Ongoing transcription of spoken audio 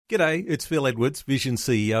G'day, it's Phil Edwards, Vision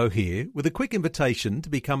CEO here, with a quick invitation to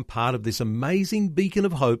become part of this amazing beacon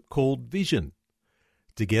of hope called Vision.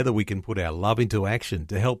 Together we can put our love into action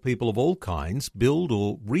to help people of all kinds build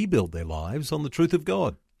or rebuild their lives on the truth of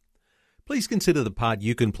God. Please consider the part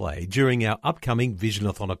you can play during our upcoming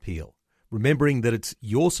Visionathon appeal, remembering that it's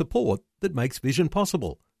your support that makes Vision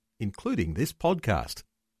possible, including this podcast.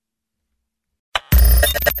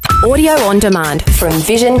 Audio on demand from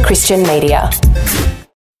Vision Christian Media.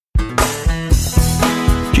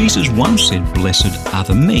 Jesus once said, "Blessed are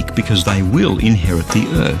the meek, because they will inherit the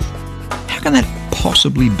earth." How can that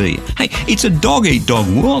possibly be? Hey, it's a dog-eat-dog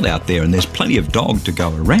world out there, and there's plenty of dog to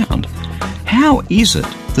go around. How is it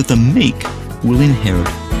that the meek will inherit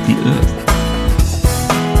the earth?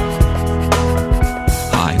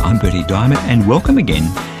 Hi, I'm Bertie Diamond, and welcome again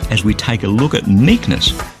as we take a look at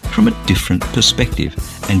meekness from a different perspective.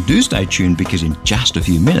 And do stay tuned, because in just a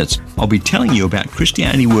few minutes I'll be telling you about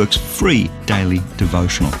Christianity Works' free daily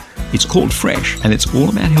devotional. It's called Fresh, and it's all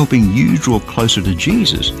about helping you draw closer to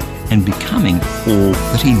Jesus and becoming all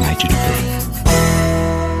that He made you to be.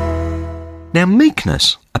 Now,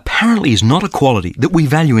 meekness apparently is not a quality that we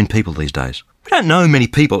value in people these days. We don't know many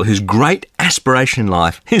people whose great aspiration in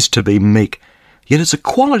life is to be meek. Yet it's a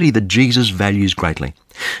quality that Jesus values greatly.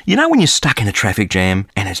 You know when you're stuck in a traffic jam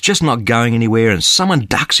and it's just not going anywhere and someone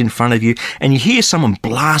ducks in front of you and you hear someone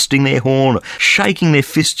blasting their horn or shaking their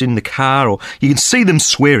fist in the car, or you can see them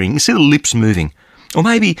swearing, you see the lips moving. Or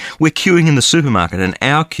maybe we're queuing in the supermarket and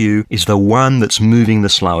our queue is the one that's moving the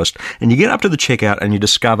slowest, and you get up to the checkout and you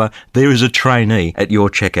discover there is a trainee at your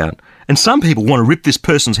checkout. And some people want to rip this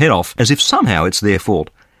person's head off as if somehow it's their fault.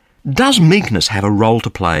 Does meekness have a role to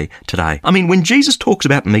play today? I mean, when Jesus talks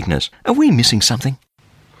about meekness, are we missing something?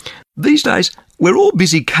 These days, we're all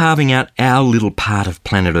busy carving out our little part of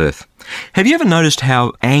planet Earth. Have you ever noticed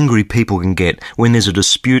how angry people can get when there's a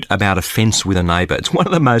dispute about a fence with a neighbour? It's one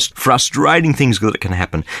of the most frustrating things that can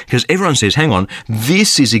happen, because everyone says, hang on,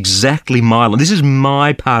 this is exactly my land, this is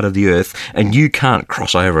my part of the earth, and you can't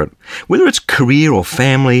cross over it. Whether it's career or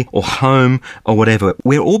family or home or whatever,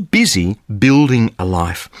 we're all busy building a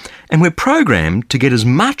life, and we're programmed to get as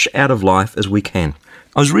much out of life as we can.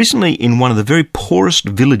 I was recently in one of the very poorest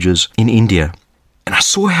villages in India, and I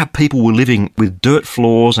saw how people were living with dirt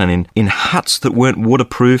floors and in huts that weren't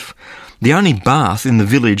waterproof. The only bath in the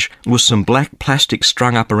village was some black plastic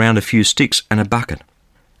strung up around a few sticks and a bucket.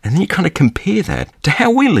 And then you kind of compare that to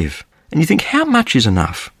how we live, and you think, how much is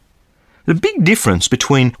enough? The big difference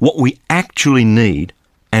between what we actually need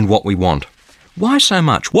and what we want. Why so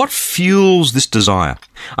much? What fuels this desire?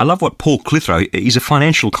 I love what Paul Clitheroe, he's a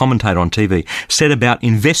financial commentator on TV, said about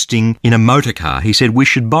investing in a motor car. He said we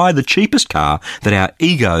should buy the cheapest car that our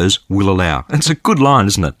egos will allow. It's a good line,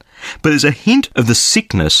 isn't it? But there's a hint of the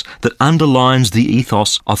sickness that underlines the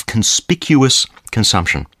ethos of conspicuous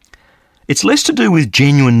consumption. It's less to do with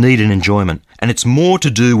genuine need and enjoyment, and it's more to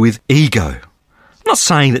do with ego. I'm not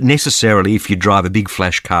saying that necessarily if you drive a big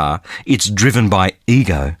flash car, it's driven by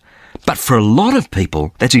ego. But for a lot of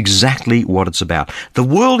people, that's exactly what it's about. The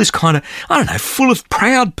world is kind of, full of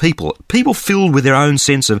proud people filled with their own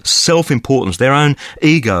sense of self-importance, their own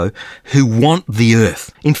ego, who want the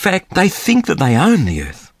earth. In fact, they think that they own the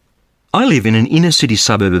earth. I live in an inner city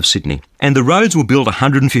suburb of Sydney, and the roads were built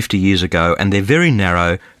 150 years ago, and they're very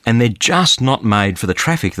narrow, and they're just not made for the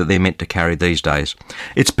traffic that they're meant to carry these days.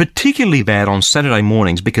 It's particularly bad on Saturday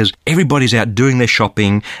mornings because everybody's out doing their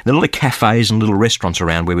shopping. There are a lot of cafes and little restaurants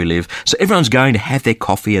around where we live, so everyone's going to have their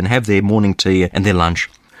coffee and have their morning tea and their lunch.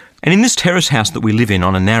 And in this terrace house that we live in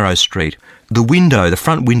on a narrow street, the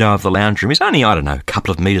front window of the lounge room is only, a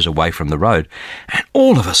couple of metres away from the road. And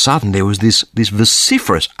all of a sudden there was this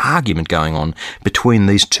vociferous argument going on between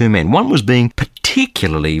these two men. One was being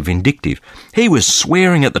particularly vindictive. He was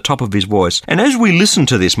swearing at the top of his voice. And as we listened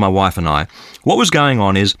to this, my wife and I, what was going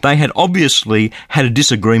on is they had obviously had a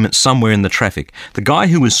disagreement somewhere in the traffic. The guy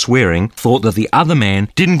who was swearing thought that the other man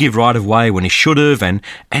didn't give right of way when he should have, and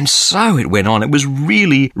so it went on. It was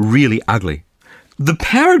really, really ugly. The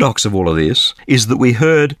paradox of all of this is that we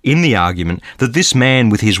heard in the argument that this man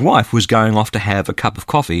with his wife was going off to have a cup of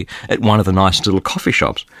coffee at one of the nice little coffee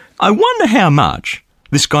shops. I wonder how much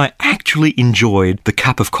this guy actually enjoyed the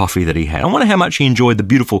cup of coffee that he had. I wonder how much he enjoyed the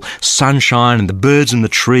beautiful sunshine and the birds in the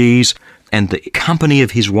trees and the company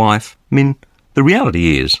of his wife. I mean, the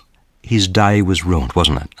reality is, his day was ruined,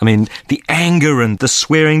 wasn't it? I mean, the anger and the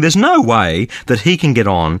swearing, there's no way that he can get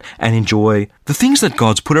on and enjoy the things that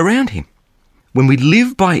God's put around him. When we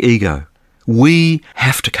live by ego, we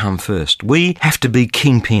have to come first. We have to be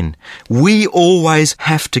kingpin. We always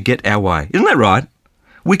have to get our way. Isn't that right?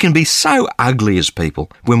 We can be so ugly as people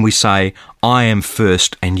when we say, I am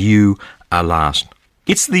first and you are last.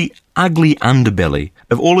 It's the ugly underbelly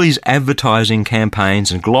of all these advertising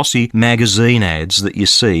campaigns and glossy magazine ads that you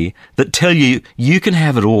see that tell you you can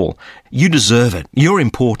have it all. You deserve it. You're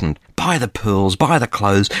important. Buy the pearls, buy the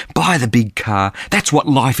clothes, buy the big car. That's what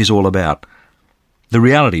life is all about. The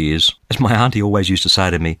reality is, as my auntie always used to say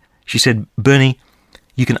to me, she said, Bernie,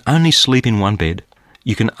 you can only sleep in one bed,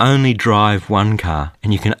 you can only drive one car,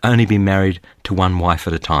 and you can only be married to one wife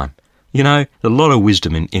at a time. You know, a lot of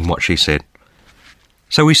wisdom in what she said.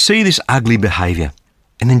 So we see this ugly behaviour,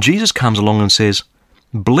 and then Jesus comes along and says,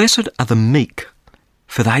 Blessed are the meek,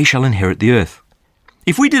 for they shall inherit the earth.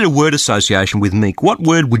 If we did a word association with meek, what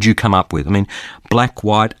word would you come up with? I mean, black,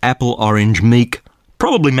 white, apple, orange, meek,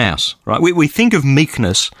 probably mouse, right? We think of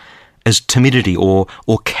meekness as timidity or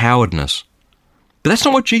cowardness. But that's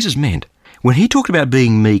not what Jesus meant. When he talked about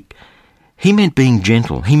being meek, he meant being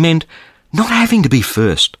gentle. He meant not having to be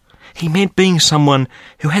first. He meant being someone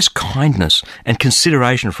who has kindness and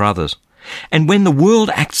consideration for others. And when the world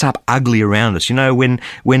acts up ugly around us, you know, when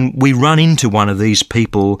we run into one of these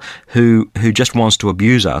people who just wants to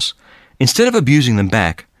abuse us, instead of abusing them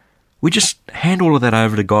back, we just hand all of that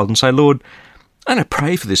over to God and say, Lord, I'm going to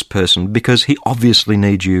pray for this person because he obviously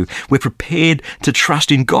needs you. We're prepared to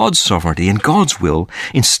trust in God's sovereignty and God's will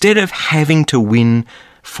instead of having to win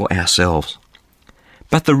for ourselves.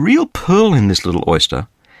 But the real pearl in this little oyster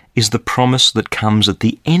is the promise that comes at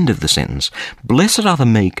the end of the sentence. Blessed are the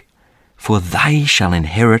meek, for they shall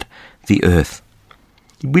inherit the earth.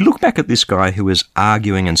 We look back at this guy who was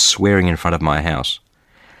arguing and swearing in front of my house.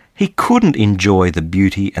 He couldn't enjoy the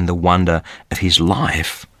beauty and the wonder of his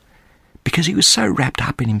life because he was so wrapped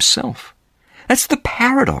up in himself. That's the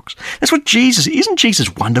paradox. That's what isn't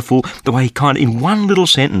Jesus wonderful the way he kind of, in one little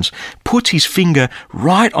sentence, puts his finger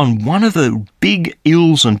right on one of the big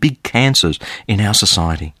ills and big cancers in our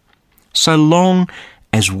society. So long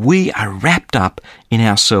as we are wrapped up in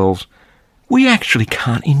ourselves, we actually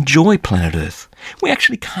can't enjoy planet Earth. We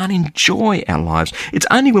actually can't enjoy our lives. It's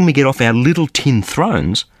only when we get off our little tin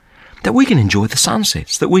thrones that we can enjoy the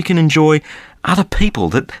sunsets, that we can enjoy other people,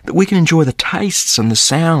 that we can enjoy the tastes and the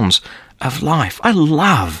sounds of life. I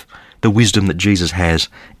love the wisdom that Jesus has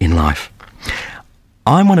in life.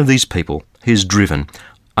 I'm one of these people who's driven.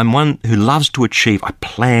 I'm one who loves to achieve. I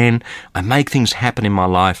plan. I make things happen in my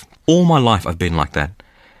life. All my life I've been like that.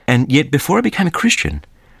 And yet before I became a Christian,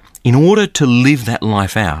 in order to live that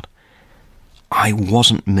life out, I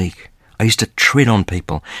wasn't meek. I used to tread on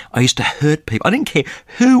people. I used to hurt people. I didn't care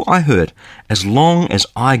who I hurt as long as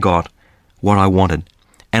I got what I wanted.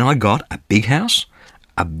 And I got a big house,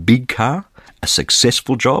 a big car, a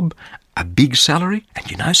successful job, a big salary.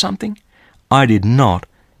 And you know something? I did not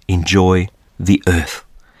enjoy the earth.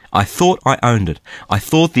 I thought I owned it. I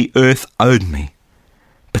thought the earth owed me.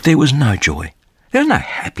 But there was no joy. There was no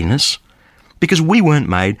happiness because we weren't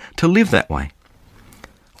made to live that way.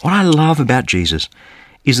 What I love about Jesus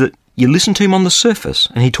is that you listen to him on the surface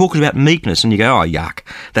and he talks about meekness and you go, oh, yuck,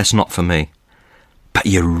 that's not for me. But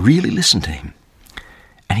you really listen to him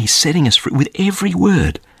and he's setting us free with every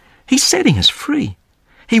word. He's setting us free.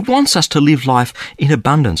 He wants us to live life in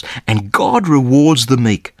abundance, and God rewards the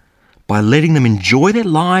meek by letting them enjoy their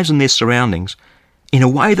lives and their surroundings in a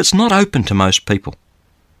way that's not open to most people.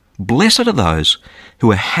 Blessed are those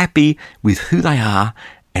who are happy with who they are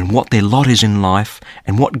and what their lot is in life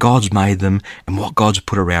and what God's made them and what God's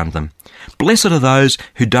put around them. Blessed are those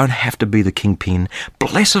who don't have to be the kingpin.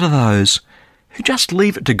 Blessed are those who just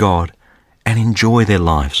leave it to God and enjoy their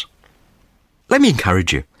lives. Let me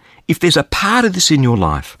encourage you. If there's a part of this in your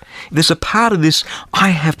life, if there's a part of this, I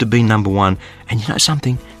have to be number one, and you know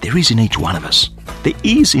something? There is in each one of us. There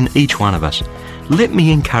is in each one of us. Let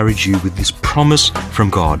me encourage you with this promise from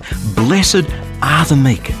God. Blessed are the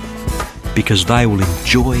meek, because they will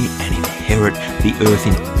enjoy and inherit the earth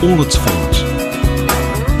in all its fullness.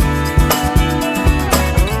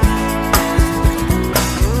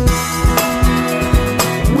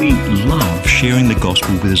 We love sharing the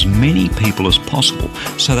gospel with as many people as possible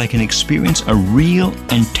so they can experience a real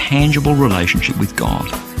and tangible relationship with God.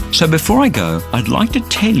 So before I go, I'd like to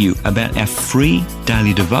tell you about our free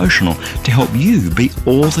daily devotional to help you be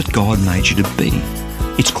all that God made you to be.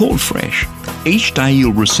 It's called Fresh. Each day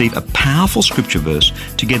you'll receive a powerful scripture verse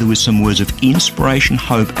together with some words of inspiration,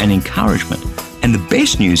 hope and encouragement. And the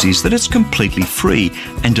best news is that it's completely free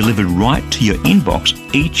and delivered right to your inbox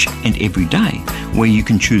each and every day, where you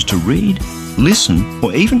can choose to read, listen,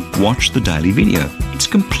 or even watch the daily video. It's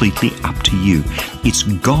completely up to you. It's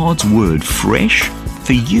God's Word fresh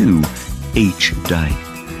for you each day.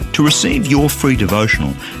 To receive your free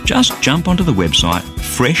devotional, just jump onto the website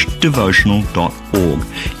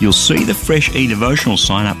freshdevotional.org. You'll see the Fresh e-devotional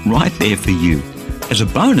sign up right there for you. As a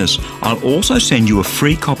bonus, I'll also send you a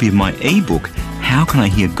free copy of my ebook, How Can I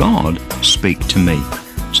Hear God Speak to Me?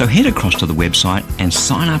 So head across to the website and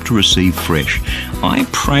sign up to receive Fresh. I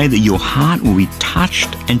pray that your heart will be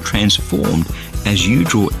touched and transformed as you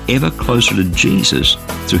draw ever closer to Jesus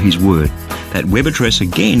through His Word. That web address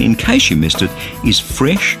again, in case you missed it, is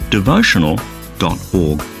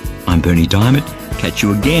freshdevotional.org. I'm Bernie Diamond. Catch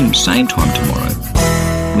you again, same time tomorrow,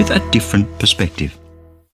 with a different perspective.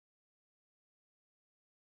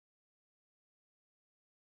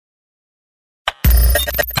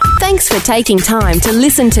 Thanks for taking time to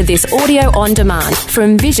listen to this audio on demand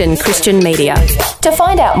from Vision Christian Media. To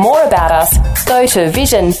find out more about us, go to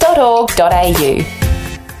vision.org.au.